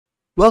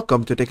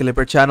Welcome to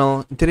TechClipper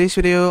channel. In today's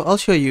video, I'll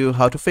show you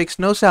how to fix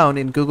no sound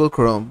in Google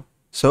Chrome.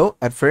 So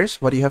at first,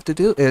 what you have to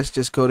do is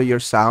just go to your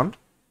sound.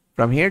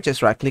 From here,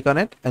 just right click on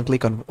it and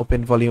click on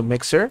Open Volume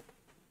Mixer.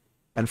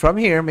 And from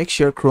here, make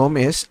sure Chrome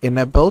is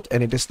enabled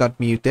and it is not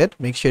muted.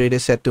 Make sure it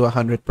is set to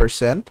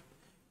 100%.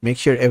 Make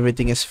sure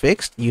everything is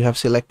fixed. You have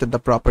selected the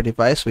proper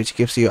device which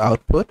gives you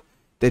output.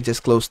 Then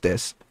just close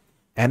this.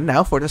 And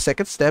now for the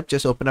second step,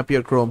 just open up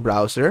your Chrome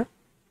browser.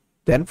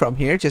 Then from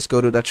here, just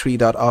go to the three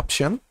dot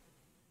option.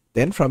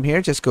 Then from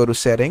here, just go to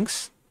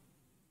settings.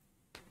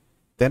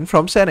 Then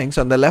from settings,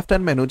 on the left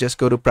hand menu, just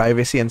go to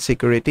privacy and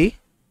security.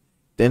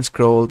 Then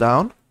scroll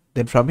down.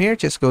 Then from here,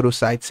 just go to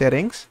site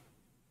settings.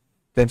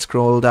 Then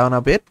scroll down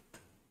a bit.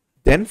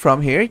 Then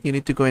from here, you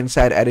need to go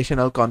inside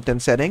additional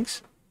content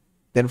settings.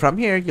 Then from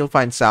here, you'll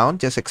find sound.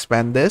 Just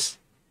expand this.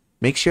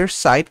 Make sure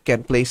site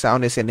can play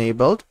sound is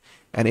enabled.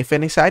 And if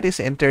any site is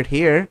entered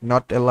here,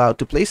 not allowed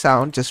to play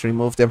sound, just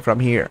remove them from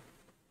here.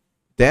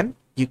 Then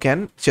you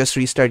can just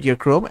restart your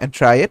Chrome and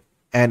try it,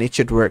 and it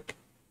should work.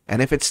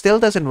 And if it still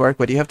doesn't work,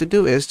 what you have to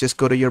do is just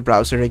go to your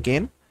browser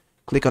again,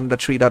 click on the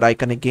three dot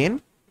icon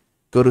again,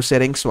 go to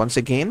settings once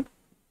again.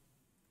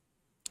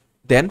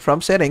 Then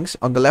from settings,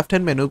 on the left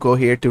hand menu, go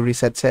here to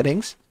reset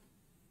settings.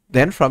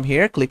 Then from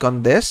here, click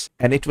on this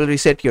and it will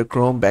reset your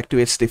Chrome back to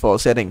its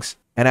default settings.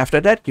 And after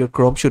that, your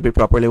Chrome should be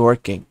properly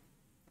working.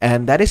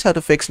 And that is how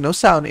to fix no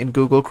sound in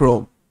Google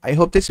Chrome. I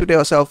hope this video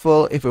was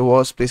helpful. If it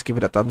was, please give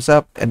it a thumbs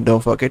up and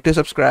don't forget to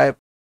subscribe.